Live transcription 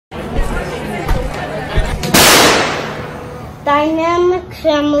dynamic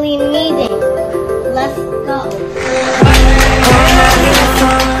family meeting. Let's go.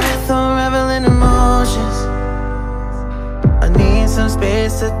 Unraveling emotions. I need some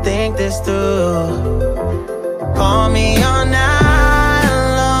space to think this through. Call me all night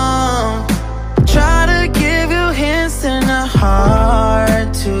long. Try to give you hints and a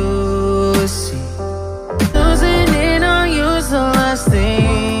heart to see. Losing it on you's the last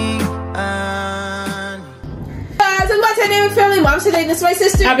thing I need. Guys, I'm my dynamic family. Mom's today. This is my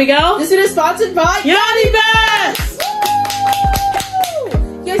sister Abigail. This video is sponsored by YANIBEST.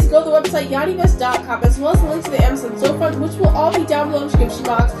 You guys go to the website YANIBEST.com as well as the link to the Amazon storefront, which will all be down below in the description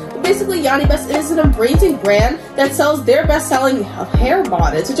box. But basically, YANIBEST is an amazing brand that sells their best-selling hair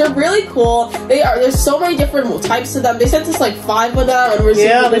bonnets, which are really cool. There's so many different types of them. They sent us like 5 of them, and we're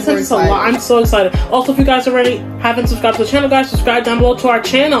they sent us a lot. I'm so excited. Also, if you guys already haven't subscribed to the channel, guys, subscribe down below to our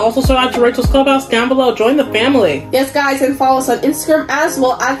channel. Also, subscribe to Rachel's Clubhouse down below. Join the family. Yes, guys, and follow us on Instagram as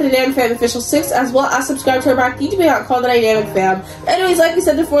well at the Dynamic Fam Official 6, as well as subscribe to our back YouTube account called the Dynamic Fam. Anyways, like we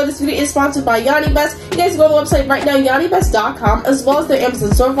said before, this video is sponsored by YANIBEST. You guys go to the website right now, YANIBEST.com, as well as their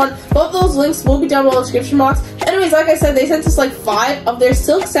Amazon storefront. Both those links will be down below in the description box. Anyways, like I said, they sent us like 5 of their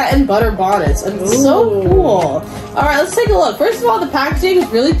silk satin butter bonnets, and it's so cool. Alright, let's take a look. First of all, the packaging is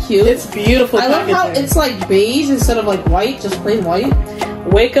really cute. It's beautiful. I love how it's like beige instead of like white, just plain white.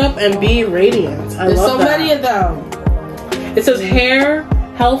 Wake up and be radiant. There's so many of them. It says hair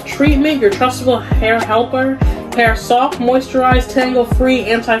health treatment, your trustable hair helper. Hair soft, moisturized, tangle-free,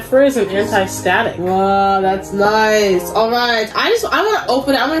 anti-frizz, and anti-static. Wow, that's nice. Alright, I want to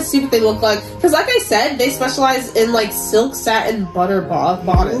open it. I want to see what they look like. Because like I said, they specialize in like silk satin butter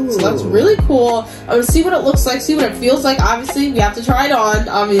bonnets. So that's really cool. I'm going to see what it looks like, see what it feels like. Obviously, we have to try it on.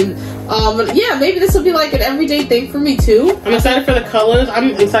 I mean, but yeah, maybe this will be like an everyday thing for me too. I'm excited for the colors.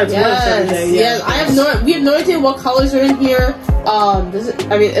 I'm excited to wear this every day. Yeah, we have no idea what colors are in here. I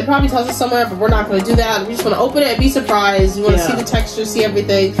mean, it probably tells us somewhere, but we're not going to do that. We just want to open it and be surprised. You want to see the texture, see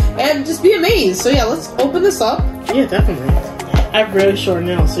everything, and just be amazed. So yeah, let's open this up. Yeah, definitely. I have really short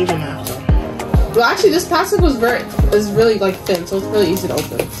nails, so you're gonna have to. Well, actually, this plastic is really like thin, so it's really easy to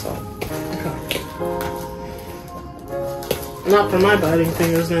open. So. Okay. Not for my biting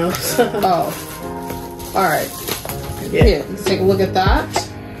fingers now. Oh. All right. Yeah. Here, let's take a look at that.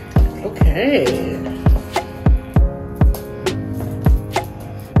 Okay.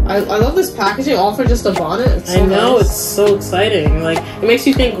 I love this packaging, all for just a bonnet. It's so I know, nice. it's so exciting. Like, it makes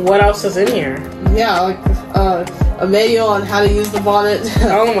you think what else is in here. Yeah, like a manual on how to use the bonnet.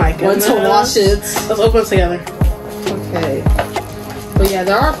 Oh my goodness. When to wash it. Let's open it together. Okay. But yeah,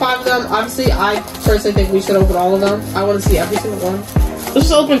 there are 5 of them. Obviously, I personally think we should open all of them. I want to see every single one. Let's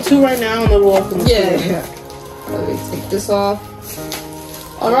just open 2 right now, and then we'll open 2. Yeah. Let me take this off.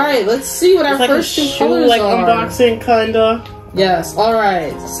 Alright, let's see what our first 2 colors like are. unboxing, kinda. Yes,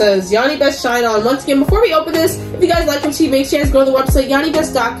 alright. It says YANIBEST Shine On. Once again, before we open this, if you guys like what she makes, you guys go to the website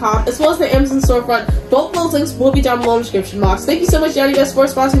YANIBEST.com as well as the Amazon storefront. Both those links will be down below in the description box. Thank you so much, YANIBEST, for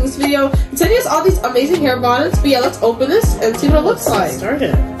sponsoring this video and sending us all these amazing hair bonnets. But yeah, let's open this and see what it looks like. Start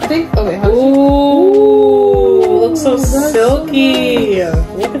it. I think. Okay. Ooh, it looks so silky.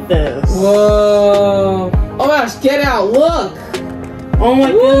 Look at this. Whoa! Oh my gosh! Get out! Look! Oh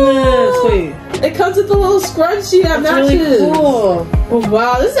my goodness! Wait. It comes with a little scrunchie that matches. Really cool. Oh,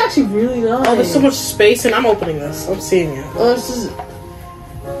 wow, this is actually really nice. Oh, there's so much space, and I'm opening this. I'm seeing it. Oh, this is...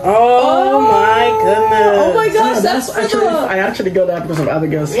 Oh my goodness! Oh my gosh, that's actually. I actually got that because of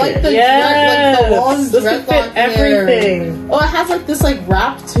Abigail's hair. Like the like the long dreadlock everything. Oh, it has like this like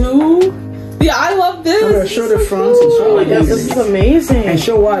wrap too. Yeah, I love this. I'm gonna show the front and show Oh my gosh, this is amazing. And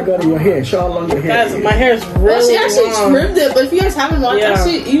show why I got in your hair. Show how long your hair is. Guys, my hair is really Well, she actually long. trimmed it, but if you guys haven't watched,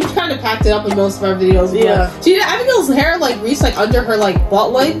 actually, you kind of packed it up in most of our videos. Yeah. She did Abigail's hair like reached like under her like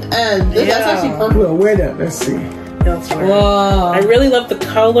butt length, and that's actually perfect. Well, wear that. Let's see. Wow. I really love the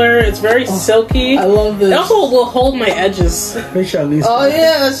color. It's very silky. I love this. It also will hold my edges. Make sure at least. Oh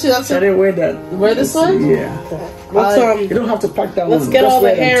yeah, that's true. That's I didn't wear that. Wear this one? Yeah. Let's, you don't have to pack that one. Let's get all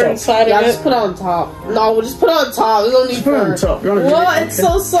the hair inside yeah, of it. just put it on top. No, we'll just put it on top. We don't need put it on top. What? It's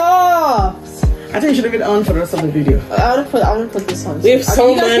so soft. I think you should leave it on for the rest of the video. I'm gonna put this on. We have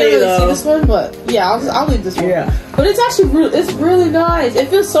so many, you guys can't really though. see this one, but yeah, I'll leave this one. Yeah. But it's actually it's really nice. It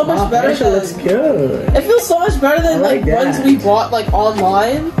feels so much better. Actually, looks good. It feels so much better than like ones we bought like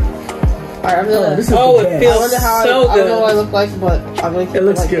online. Alright, I'm gonna. It feels so good. I don't know what I look like, but I'm gonna keep it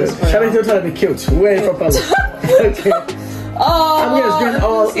looks like good. Shall I do try to be cute? Wear it properly. Okay. Oh, I'm gonna spend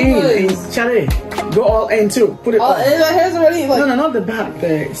all in. Charlie, Go all in too. Put it Oh, all. and my hair's already like. No, no, not the back,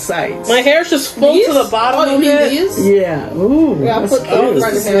 the sides. My hair's just full These? to the bottom Oh, of you mean it. these? Yeah. Ooh. Yeah, that's put cute. the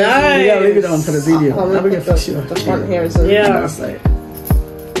front This is hair. nice. Yeah, leave it on for the video. I'm I'm gonna gonna put fix you. the front hairs in. Yeah. That's like.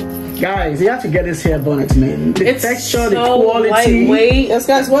 Guys, you have to get this hair bonnet, man. The It's texture, the so quality. lightweight. Yes,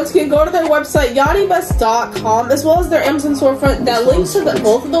 guys, once again, go to their website, yanibest.com, as well as their Amazon storefront. That links to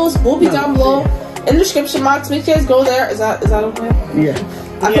both of those will be down below in the description box. Make sure you guys go there. Is that okay? Yeah.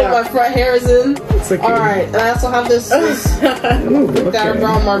 I put my front hairs in. It's okay. Alright, and I also have this Ooh, that are okay.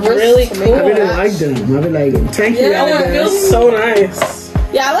 brown my wrist. Really to make cool. I it really match. like them. I really like them. Thank you. Yeah, Oh, it Yanibest. feels so nice.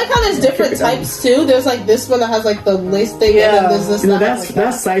 Yeah, I like how there's different types too. There's like this one that has like the lace thing, and then there's this You know, that has, that's like,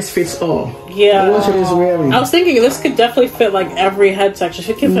 that size fits all. Yeah. What it is wearing. I was thinking this could definitely fit like every head section. If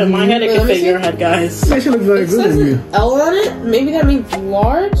it can fit my head, it Let can me fit see. your head, guys. They should look very It good says on an you. L on it. Maybe that means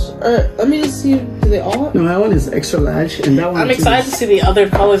large. Or let me just see. Do they all? No, my one is extra large, and that one. I'm too excited to is- see the other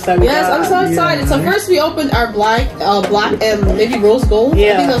colors that we Yes, got. I'm so excited. So Yeah. first we opened our black and maybe rose gold. I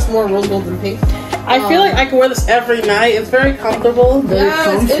Yeah. think that's more rose gold than pink. I feel like I can wear this every night. It's very comfortable. Very Yes,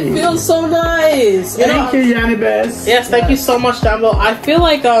 comfy. it feels so nice. You know, Thank you, Yanibest. Yes, thank you so much, down below. I feel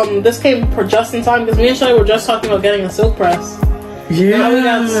like this came for just in time because me and Shelly were just talking about getting a silk press. Yeah, Now we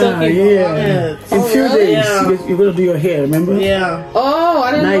got silky yeah. bonnets. In a few really? days, Yeah. you're gonna do your hair. Remember? Yeah, oh,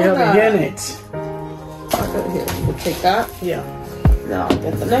 I didn't Now you know have a that. hairnet. Okay, here, we'll take that. yeah. Now I'll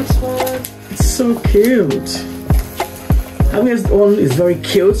get the next one. It's so cute. I mean, this one is very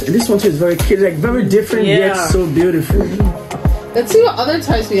cute, and this one too is very cute. Like very different, yet Yeah. so beautiful. Let's see what other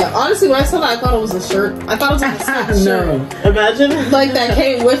types we have. Honestly, when I saw that, I thought it was a shirt. I thought it was like a silk shirt. No, Imagine. Like that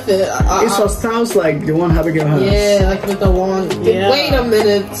came with it. it's for styles like the one Abigail has. Yeah, like with the long. Yeah. Wait a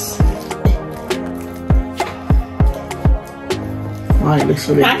minute. Wow, it looks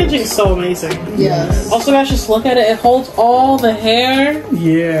really Packaging's so amazing. Yes. Also, guys, just look at it. It holds all the hair, good.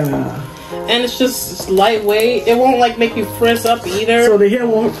 Yeah. and it's just lightweight. It won't like make you frizz up either. So the hair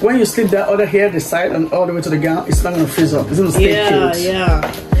won't, when you slip that other hair, the side and all the way to the gown, it's not gonna frizz up. It's gonna stay Yeah, cute.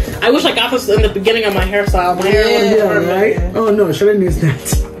 yeah. I wish I got this in the beginning of my hairstyle. My hair would Yeah, have been right? perfect. Oh no, Shelly needs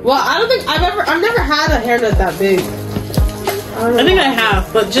that. Well, I don't think I've never had a hairnet that big. I think I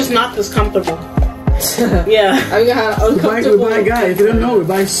have, but just not this comfortable. Yeah. I think I had We uncomfortable. buy, guys, if you don't know, we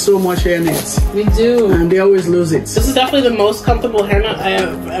buy so much hairnets. We do. And they always lose it. This is definitely the most comfortable hairnet I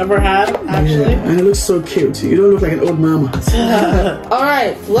have ever had, actually. Yeah, and it looks so cute. You don't look like an old mama. All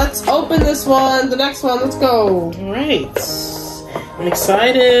right, let's open this one. The next one. Let's go. Alright. I'm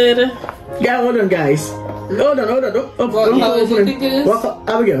excited. Yeah, hold on, guys. Hold on. Don't What color do you open think it is? What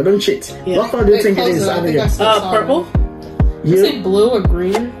Abigail, don't cheat. Yeah. What color do you Wait, think it close is, I think I Abigail? saw Purple? Is You? it blue or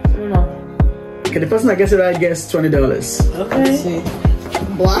green? I don't know. Okay, the person that gets it right gets $20. Let's Okay. see.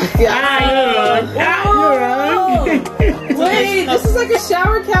 Black. You're right. Wait, this is like a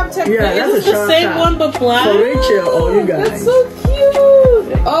shower cap technique. Yeah, that's Is this the same one but black? For Rachel, all you guys. That's so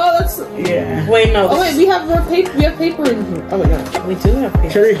cute. Oh, that's. Yeah. Wait, no. Oh wait, we have more paper. We have paper in here. Oh my god. we do have paper.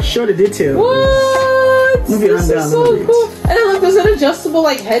 Shelly, show the detail. What? Move your This hand is down a so little bit. cool. And then look, there's an adjustable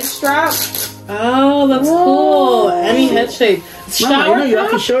like head strap. Oh, that's Whoa. cool. Any head shape. Mama, Shower you have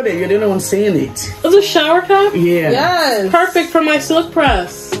to cap? show that. You're the only one saying it. Is a shower cap? Yeah. Yes. Perfect for my silk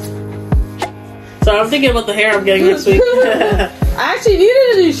press. So I'm thinking about the hair I'm getting next week. I actually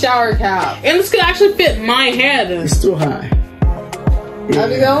needed a new shower cap. And this could actually fit my head. It's too high. There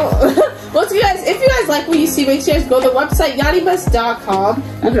we go. Once you guys, if you guys like what you see, make sure you guys go to the website yanibest.com.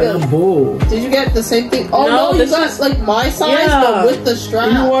 Look at the bowl. Did you get the same thing? Oh No, no, you this got is- like my size, Yeah. but with the strap.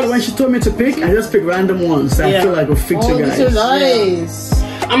 You know what? When she told me to pick, I just picked random ones that Yeah. I feel like will fit Oh, you these guys. are nice.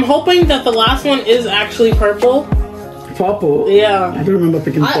 I'm hoping that the last one is actually purple. Purple. I Yeah. don't remember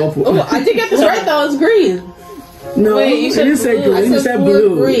picking purple. I did get this right though. It's green, No, Wait, you you said didn't say blue. green. I You said said blue or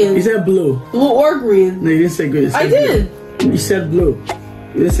blue. green. You said blue. blue or green. No, you didn't say green. You said I blue. did. You said blue.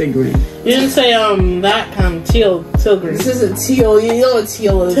 You didn't say green. You didn't say that kind of teal green. This isn't teal. You know what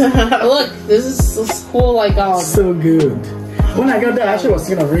teal is. Look, this is cool. Like So good. When I got that, I actually was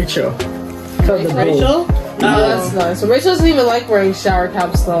thinking of Rachel. Because of the bowl. Rachel? Oh, that's nice. So Rachel doesn't even like wearing shower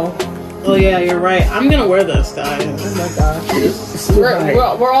caps though. Oh yeah, you're right. I'm gonna wear this, guys. Oh my gosh. It's too high.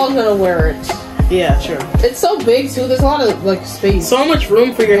 We're all gonna wear it. Yeah, true. It's so big too. There's a lot of like space. So much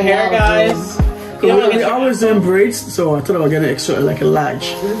room for your A hair, lot of guys. You don't wanna We get your- always doing braids, so I thought I would get an extra, like a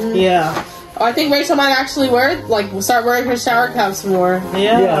large. Yeah. Oh, I think Rachel might actually wear it. Like, we'll start wearing her shower caps more.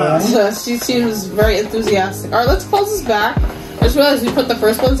 Yeah. She seems very enthusiastic. All right, let's close this back. I just realized we put the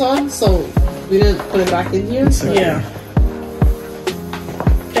first ones on, so we didn't put it back in here. It's okay. Yeah.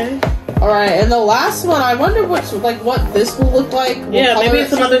 Okay. All right, and the last one, I wonder what this will look like. What Yeah, color maybe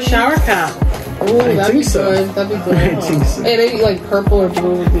it's another shower cap. Oh, that'd think be so. good. That'd be good. I think so. Hey, maybe like purple or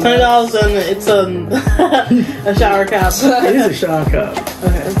blue would be $20 and it's a shower cap. It is a shower cap.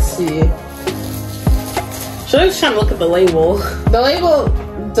 Okay, let's see. Should I just try to look at the label? The label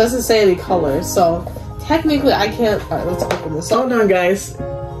doesn't say any color, so technically I can't. Alright, let's open this up. Hold on, guys.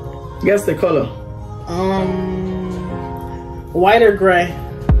 Guess the color. White or gray?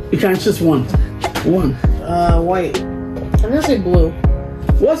 You can't choose one. One. White. I'm gonna say blue.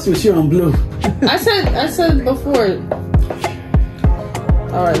 What's with you on blue? I said before.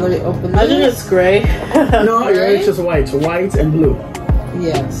 Alright, let me open I think this. it's gray. No, Gray? it's just white. White and blue.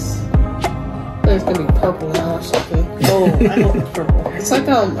 Yes. I think it's gonna be purple now or something. Oh, I hope it's purple. It's like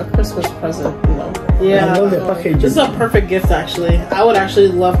a Christmas present, you know. Yeah. I love the packaging. This is a perfect gift, actually. I would actually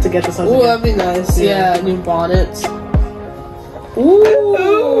love to get this as a Ooh, gift. that'd be nice. Yeah. Yeah, new bonnet. Ooh.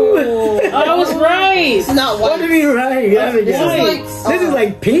 Oh, I was right. It's not What white. do you mean, right? You have to This guess. is like This is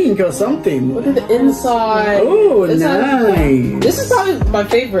like pink or something. look at the inside. Oh, Inside- nice. This is probably my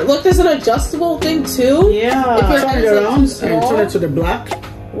favorite. Look, there's an adjustable thing too. Yeah. If you're Turn it Is it around too and small? turn it to the black.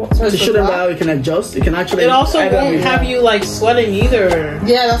 So To show them how you can adjust. You can actually. It also add won't them. have you like sweating either.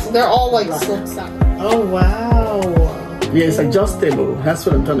 Yeah, they're all like silk satin. Oh wow. Yeah, it's adjustable. That's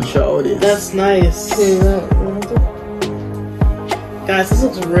what I'm trying to show all this. That's nice. See that? Guys, this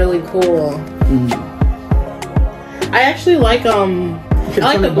looks really cool. I actually like I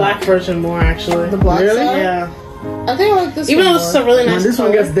like the black version more actually. The black Really? side? Yeah. I think I like this Even one though this is more. a really When nice this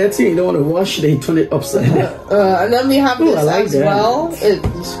one color. gets dirty, you don't want to wash it, you turn it upside down. And then we have Ooh, this I like as that. well. It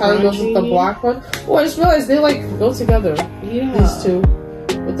just kind of goes with the Scrunchy. black one. Oh, I just realized they like go together. Yeah. These two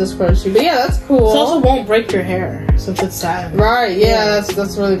with this scrunchie. But yeah, that's cool. This also won't break your hair since it's satin. Right, yeah,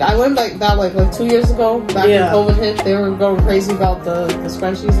 that's really good. I went like that like 2 years ago, back Yeah. when COVID hit. They were going crazy about the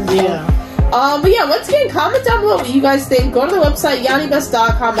scrunchies and stuff. Yeah. But yeah, once again, comment down below what you guys think. Go to the website,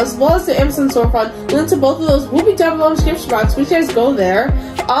 YANIBEST.com, as well as the Amazon storefront. Link to both of those will be down below in the description box. Please guys go there.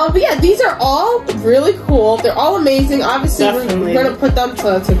 But yeah, these are all really cool. They're all amazing. Obviously, Definitely. we're going to put them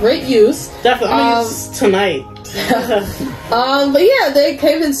to great use. Definitely. I'm gonna use this tonight. But yeah, they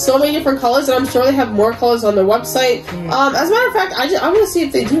came in so many different colors, and I'm sure they have more colors on their website. As a matter of fact, I want to see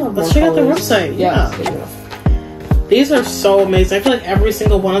if they do have more Let's check out colors. their website. Yeah. These are so amazing. I feel like every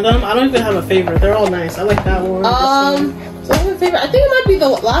single one of them. I don't even have a favorite. They're all nice. I like that one. So what's my favorite? I think it might be the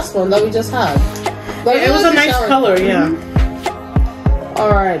last one that we just had. But Yeah, it was a nice color. Yeah.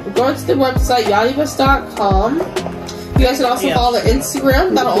 Alright, we're going to the website, yanibest.com. You guys can also follow the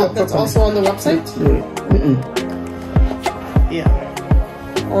Instagram. That's also on the website. Yeah.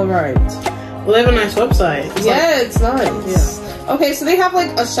 Alright. Well, they have a nice website. It's nice. Okay, so they have like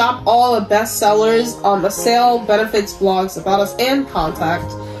a shop, all the best sellers, a sale, benefits, blogs, about us, and contact.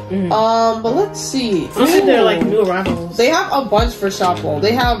 But let's see. I think they're like new arrivals. They have a bunch for shop wall.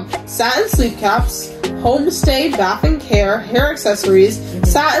 They have satin sleep caps, homestay, bath and care, hair accessories,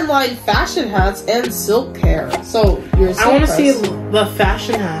 satin lined fashion hats, and silk hair. So you're I want to see the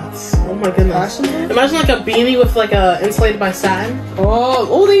fashion hats. Oh my goodness! Fashion hats? Imagine like a beanie with like a insulated by satin.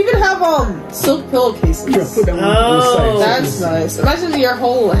 Oh, they even have silk pillowcases. Yeah, put them on the side. That's nice. Imagine your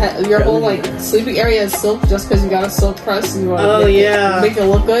whole like sleeping area is silk just because you got a silk press and you want to make it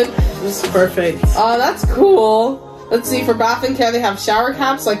look good. This is perfect. Oh, that's cool. Let's see, for bath and care, they have shower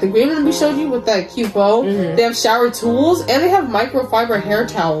caps like the green one we showed you with that cute bow. They have shower tools, and they have microfiber hair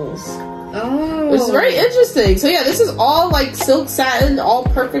towels. Oh, Which is very interesting. So yeah, this is all like silk satin, all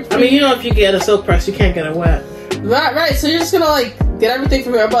perfect. I mean, you know, if you get a silk press, you can't get it wet. Right. So you're just gonna like get everything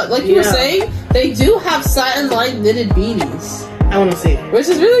from here. But like you were saying, they do have satin lined knitted beanies. I want to see. Which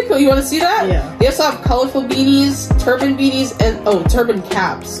is really cool. You want to see that? Yeah. They also have colorful beanies, turban beanies, and turban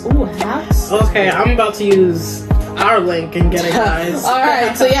caps. Ooh, hats. Okay, I'm about to use our link and get it, guys.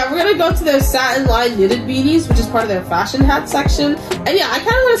 Alright, so yeah, we're gonna go to their satin lined knitted beanies, which is part of their fashion hat section. And yeah, I kind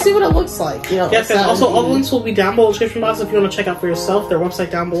of want to see what it looks like. You know, Yes, and also all the beanie. links will be down below in the description box if you want to check out for yourself their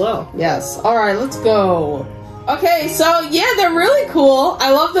website down below. Yes. Alright, let's go. Okay, so yeah, they're really cool.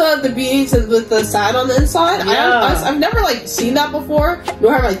 I love the beanies and with the satin on the inside. Yeah. I've never like seen that before,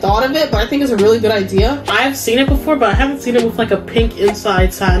 nor have I thought of it, but I think it's a really good idea. I've seen it before, but I haven't seen it with like a pink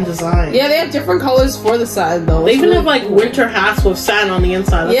inside satin design. Yeah, they have different colors for the satin though. They It's even really have like cool. winter hats with satin on the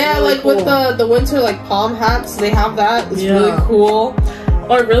inside. That's Yeah, really like cool. with the winter like palm hats, they have that. It's Yeah. really cool.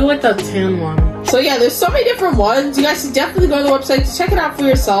 Oh, I really like that tan one. So yeah, there's so many different ones. You guys should definitely go to the website to check it out for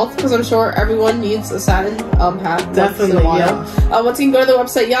yourself, because I'm sure everyone needs a satin hat. Definitely, yeah. Once you can go to the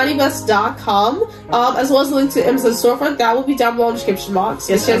website YANIBEST.com, as well as the link to Amazon storefront. That will be down below in the description box.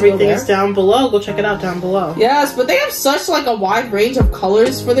 Yes, everything is down below. Go check it out down below. Yes, but they have such like a wide range of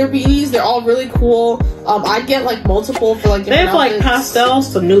colors for their beanies. They're all really cool. I'd get like multiple for like different outfits. Like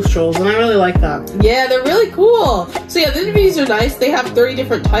pastels to neutrals, and I really like that. Yeah, they're really cool. So yeah, the beanies are nice. They have 30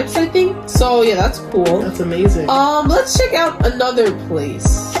 different types, I think. So yeah, that's cool. That's amazing. Let's check out another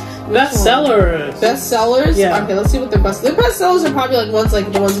place. Bestsellers. Bestsellers? Yeah. Okay, let's see what their bestsellers are. Probably like ones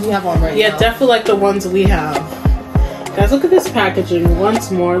like the ones we have on right now. Yeah, definitely like the ones we have. Guys, look at this packaging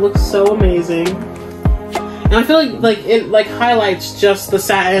once more. It looks so amazing. And I feel like it highlights just the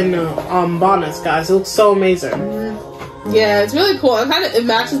satin bonnets, guys. It looks so amazing. Yeah, it's really cool. And it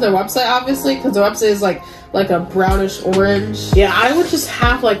matches their website, obviously, because their website is like a brownish orange. Yeah, I would just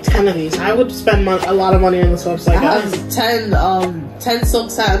have like 10 of these. I would spend a lot of money on this website, guys. 10 silk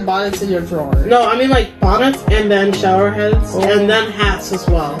satin bonnets in your drawer. No, I mean like bonnets, and then shower heads, and then hats as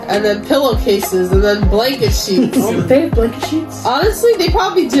well. And then pillowcases, and then blanket sheets. Oh, they have blanket sheets? Honestly, they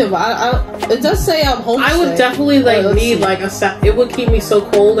probably do, but it does say homestay. I would definitely need like a set. It would keep me so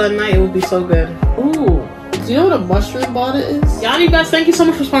cold at night. It would be so good. Ooh. Do you know what a mushroom bonnet is? YANIBEST, thank you so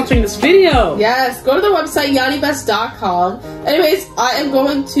much for sponsoring this video. Yes, go to the website YANIBEST.com. Anyways, I am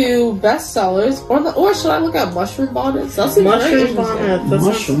going to bestsellers, or should I look at mushroom bonnets? That's mushroom bonnet.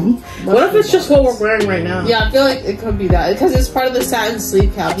 Mushroom. What if it's just what we're wearing right now? Yeah, I feel like it could be that because it's part of the satin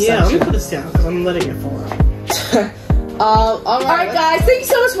sleeve cap. Yeah, let me put this down because I'm letting it fall out. Alright guys, thank you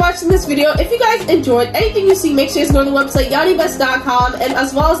so much for watching this video. If you guys enjoyed anything you see, make sure you go to the website YANIBEST.com, and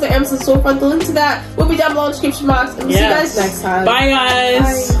as well as the Amazon storefront. The link to that will be down below in the description box, and we'll see you guys next time. Bye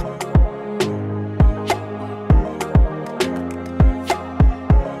guys. Bye.